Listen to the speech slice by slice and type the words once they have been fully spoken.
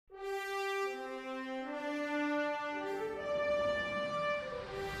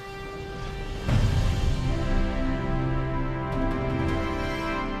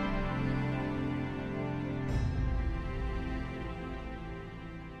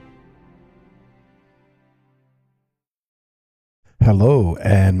Hello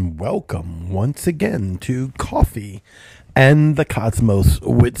and welcome once again to Coffee and the Cosmos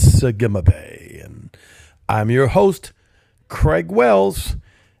with Sagimabe. And I'm your host, Craig Wells,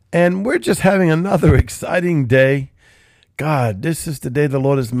 and we're just having another exciting day. God, this is the day the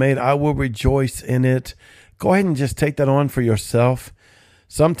Lord has made. I will rejoice in it. Go ahead and just take that on for yourself.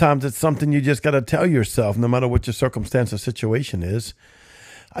 Sometimes it's something you just got to tell yourself, no matter what your circumstance or situation is.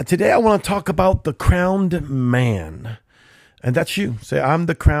 Today I want to talk about the crowned man. And that's you. Say, I'm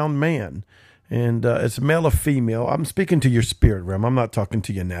the crowned man. And it's male or female. I'm speaking to your spirit realm. I'm not talking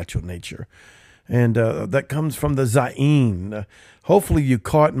to your natural nature. And that comes from the Zayin. Hopefully you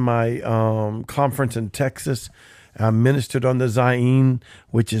caught my conference in Texas. I ministered on the Zayin,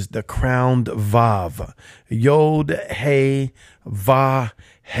 which is the crowned Vav. Yod, He, Va,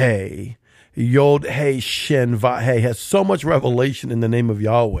 He. Yod, He, Shin, Va, He. Has so much revelation in the name of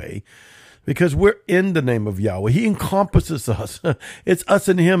Yahweh. Because we're in the name of Yahweh. He encompasses us. It's us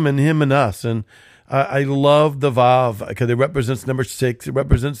and him and us. And I love the Vav because it represents number 6. It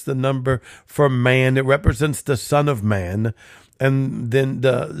represents the number for man. It represents the Son of Man. And then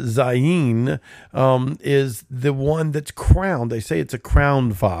the Zayin is the one that's crowned. They say it's a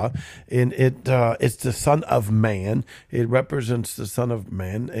crowned Va, and it's the Son of Man. It represents the Son of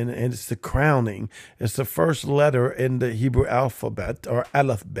Man, and it's the crowning. It's the first letter in the Hebrew alphabet or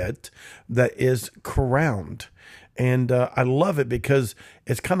alphabet that is crowned. And I love it because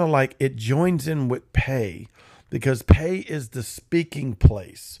it's kind of like it joins in with Pei, because Pei is the speaking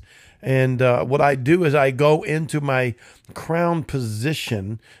place. And what I do is I go into my crown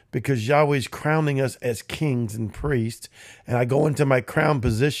position because Yahweh's crowning us as kings and priests. And I go into my crown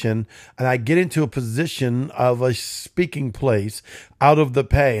position and I get into a position of a speaking place out of the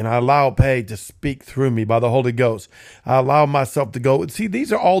Pei. And I allow Pei to speak through me by the Holy Ghost. I allow myself to go. See,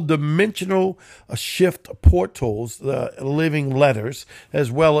 these are all dimensional shift portals, living letters,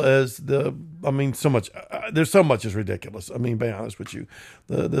 as well as so much. There's so much is ridiculous. I mean, be honest with you.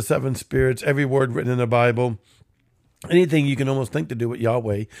 The seven spirits, every word written in the Bible, anything you can almost think to do with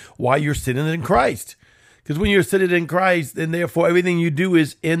Yahweh while you're sitting in Christ. Because when you're sitting in Christ, then therefore everything you do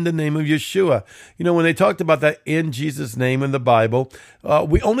is in the name of Yeshua. You know, when they talked about that in Jesus' name in the Bible,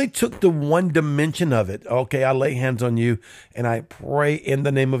 we only took the one dimension of it. Okay, I lay hands on you and I pray in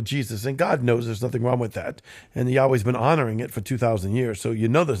the name of Jesus. And God knows there's nothing wrong with that. And Yahweh's been honoring it for 2,000 years. So you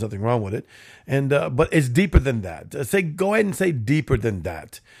know there's nothing wrong with it. And but it's deeper than that. Go ahead and say deeper than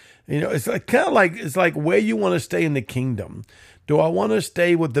that. You know, it's like kind of like it's like where you want to stay in the kingdom. Do I want to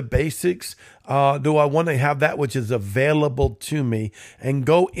stay with the basics? Do I want to have that which is available to me and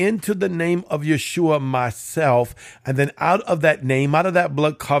go into the name of Yeshua myself? And then out of that name, out of that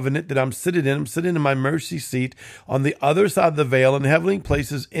blood covenant that I'm sitting in my mercy seat on the other side of the veil in heavenly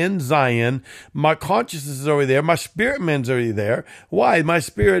places in Zion. My consciousness is already there. My spirit man's already there. Why? My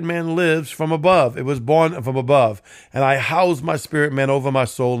spirit man lives from above. It was born from above. And I house my spirit man over my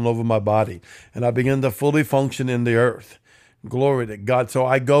soul and over my body. And I begin to fully function in the earth. Glory to God. So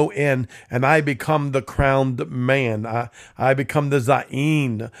I go in and I become the crowned man. I become the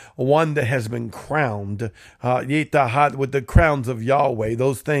Zayin, one that has been crowned, Yitahat, with the crowns of Yahweh,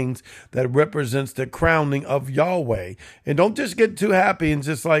 those things that represents the crowning of Yahweh. And don't just get too happy and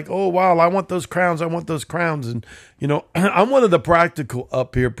just like, oh, wow, I want those crowns. I want those crowns. And, you know, I'm one of the practical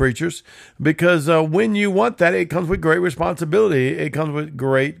up here preachers because when you want that, it comes with great responsibility. It comes with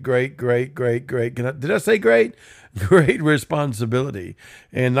great. Did I say great? Great responsibility.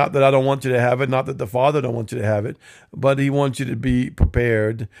 And not that I don't want you to have it, not that the Father don't want you to have it, but he wants you to be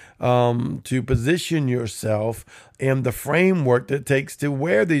prepared to position yourself in the framework that it takes to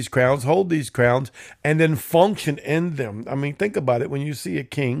wear these crowns, hold these crowns, and then function in them. I mean, think about it. When you see a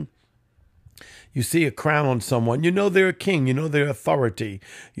king, you see a crown on someone, you know they're a king, you know they're authority,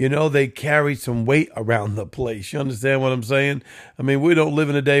 you know they carry some weight around the place. You understand what I'm saying? I mean, we don't live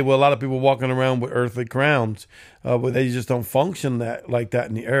in a day where a lot of people walking around with earthly crowns, but they just don't function like that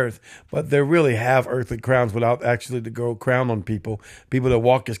in the earth. But they really have earthly crowns without actually to go crown on people that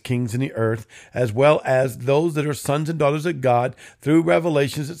walk as kings in the earth, as well as those that are sons and daughters of God. Through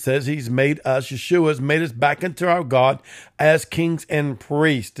Revelations, it says he's made us, Yeshua has made us back into our God as kings and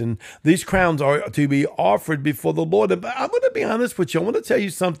priests. And these crowns are to be offered before the Lord. But I'm going to be honest with you. I want to tell you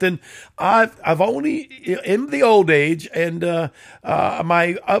something. I've only, in the old age and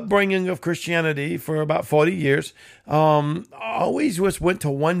my upbringing of Christianity for about 40 years, I always just went to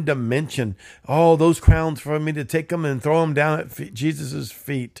one dimension. Oh, those crowns for me to take them and throw them down at Jesus'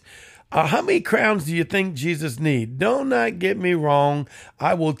 feet. How many crowns do you think Jesus need? Do not get me wrong.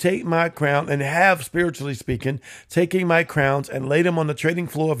 I will take my crown and have, spiritually speaking, taking my crowns and lay them on the trading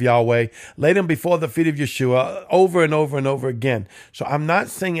floor of Yahweh, lay them before the feet of Yeshua over and over and over again. So I'm not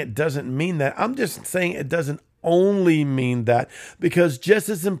saying it doesn't mean that. I'm just saying it doesn't only mean that, because just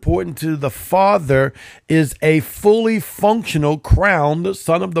as important to the Father is a fully functional crowned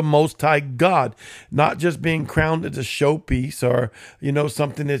Son of the Most High God, not just being crowned as a showpiece or,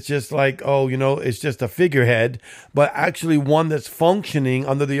 something that's just like, it's just a figurehead, but actually one that's functioning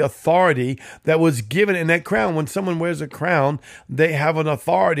under the authority that was given in that crown. When someone wears a crown, they have an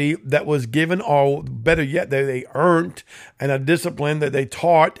authority that was given, or better yet, they earned, and a discipline that they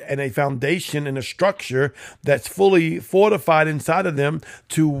taught, and a foundation and a structure that's fully fortified inside of them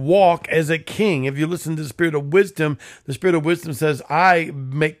to walk as a king. If you listen to the Spirit of Wisdom says, I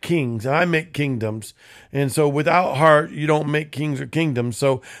make kings and I make kingdoms. And so without heart, you don't make kings or kingdoms.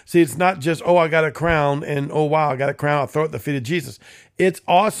 So see, it's not just, I got a crown and, wow, I got a crown. I'll throw it at the feet of Jesus. It's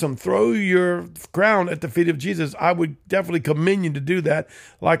awesome. Throw your crown at the feet of Jesus. I would definitely commend you to do that.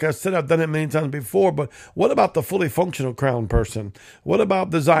 Like I said, I've done it many times before, but what about the fully functional crown person? What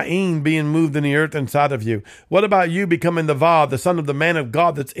about the Zayin being moved in the earth inside of you? What about you becoming the Vav, the son of the man of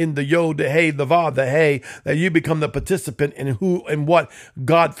God that's in the Yod, the Hey, the Vav, the Hey, that you become the participant in who and what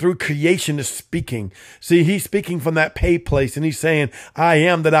God through creation is speaking. See, he's speaking from that pay place, and he's saying, I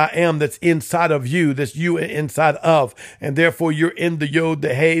am that I am that's inside of you, that's you inside of, and therefore you're in the Yod,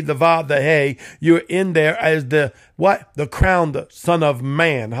 the Hey, the Vav, the Hey. You're in there as the what? The crowned Son of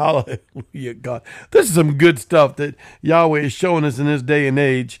Man. Hallelujah, God. This is some good stuff that Yahweh is showing us in this day and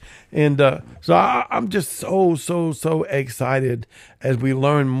age. And so I'm just so excited as we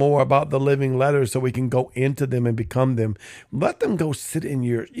learn more about the living letters so we can go into them and become them. Let them go sit in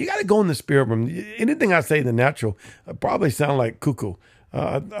you got to go in the spirit room. Anything I say in the natural probably sound like cuckoo.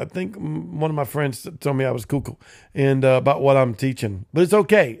 I think one of my friends told me I was cuckoo and about what I'm teaching, but it's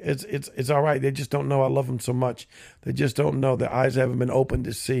okay. It's all right. They just don't know I love them so much. They just don't know. Their eyes haven't been opened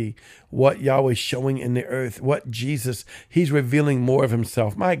to see what Yahweh's showing in the earth, what Jesus, he's revealing more of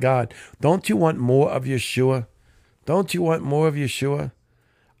himself. My God, don't you want more of Yeshua? Don't you want more of Yeshua?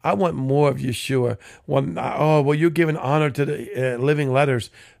 I want more of Yeshua. You're giving honor to the living letters.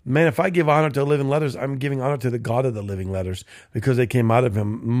 Man, if I give honor to the living letters, I'm giving honor to the God of the living letters because they came out of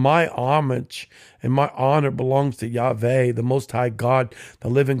him. My homage and my honor belongs to Yahweh, the Most High God, the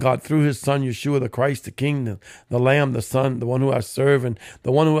living God, through his Son, Yeshua, the Christ, the King, the Lamb, the Son, the one who I serve, and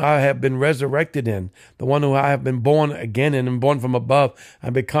the one who I have been resurrected in, the one who I have been born again in and born from above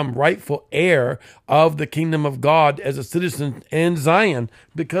and become rightful heir of the kingdom of God as a citizen in Zion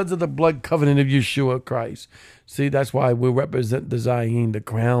because of the blood covenant of Yeshua Christ. See, that's why we represent the Zayin, the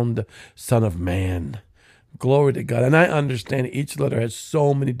crowned Son of Man. Glory to God. And I understand each letter has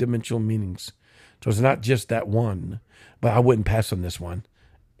so many dimensional meanings. So it's not just that one, but I wouldn't pass on this one.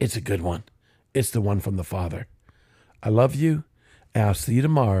 It's a good one. It's the one from the Father. I love you, and I'll see you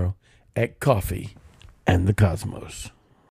tomorrow at Coffee and the Cosmos.